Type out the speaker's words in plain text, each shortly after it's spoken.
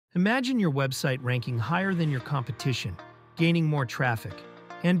Imagine your website ranking higher than your competition, gaining more traffic,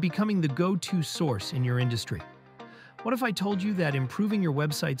 and becoming the go-to source in your industry. What if I told you that improving your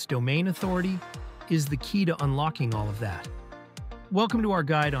website's domain authority is the key to unlocking all of that? Welcome to our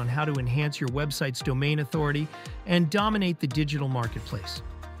guide on how to enhance your website's domain authority and dominate the digital marketplace.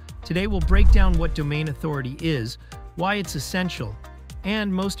 Today we'll break down what domain authority is, why it's essential,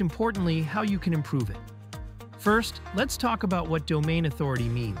 and most importantly, how you can improve it. First, let's talk about what domain authority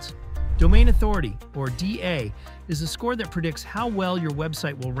means. Domain authority, or DA, is a score that predicts how well your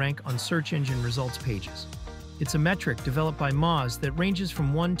website will rank on search engine results pages. It's a metric developed by Moz that ranges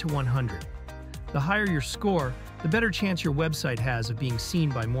from 1 to 100. The higher your score, the better chance your website has of being seen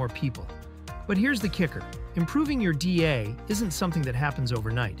by more people. But here's the kicker. Improving your DA isn't something that happens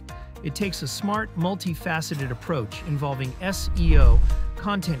overnight. It takes a smart, multifaceted approach involving SEO,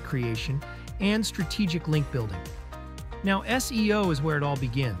 content creation, and strategic link building. Now, SEO is where it all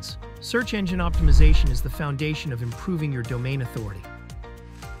begins. Search engine optimization is the foundation of improving your domain authority.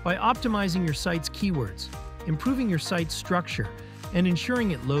 By optimizing your site's keywords, improving your site's structure, and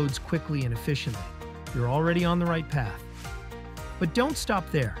ensuring it loads quickly and efficiently, you're already on the right path. But don't stop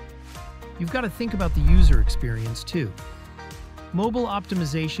there. You've got to think about the user experience too. Mobile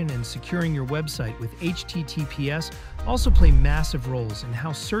optimization and securing your website with HTTPS also play massive roles in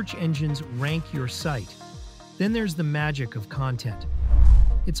how search engines rank your site. Then there's the magic of content.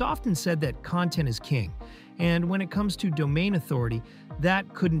 It's often said that content is king, and when it comes to domain authority,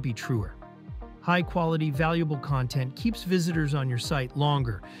 that couldn't be truer. High-quality, valuable content keeps visitors on your site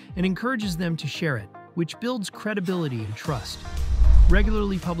longer and encourages them to share it, which builds credibility and trust.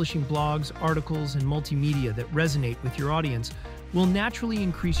 Regularly publishing blogs, articles, and multimedia that resonate with your audience will naturally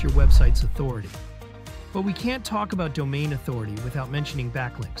increase your website's authority. But we can't talk about domain authority without mentioning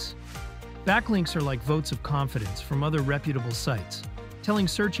backlinks. Backlinks are like votes of confidence from other reputable sites, telling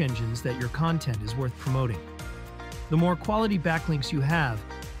search engines that your content is worth promoting. The more quality backlinks you have,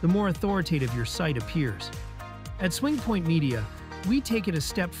 the more authoritative your site appears. At SwingPointMedia, we take it a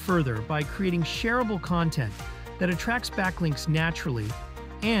step further by creating shareable content that attracts backlinks naturally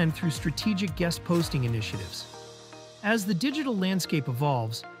and through strategic guest posting initiatives. As the digital landscape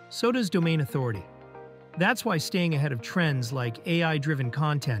evolves, so does domain authority. That's why staying ahead of trends like AI-driven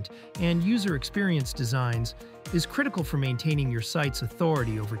content and user experience designs is critical for maintaining your site's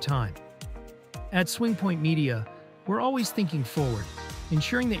authority over time. At SwingPointMedia, we're always thinking forward,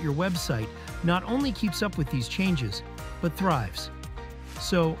 ensuring that your website not only keeps up with these changes, but thrives.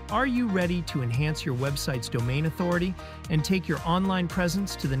 So, are you ready to enhance your website's domain authority and take your online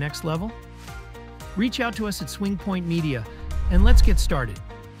presence to the next level? Reach out to us at SwingPointMedia and let's get started.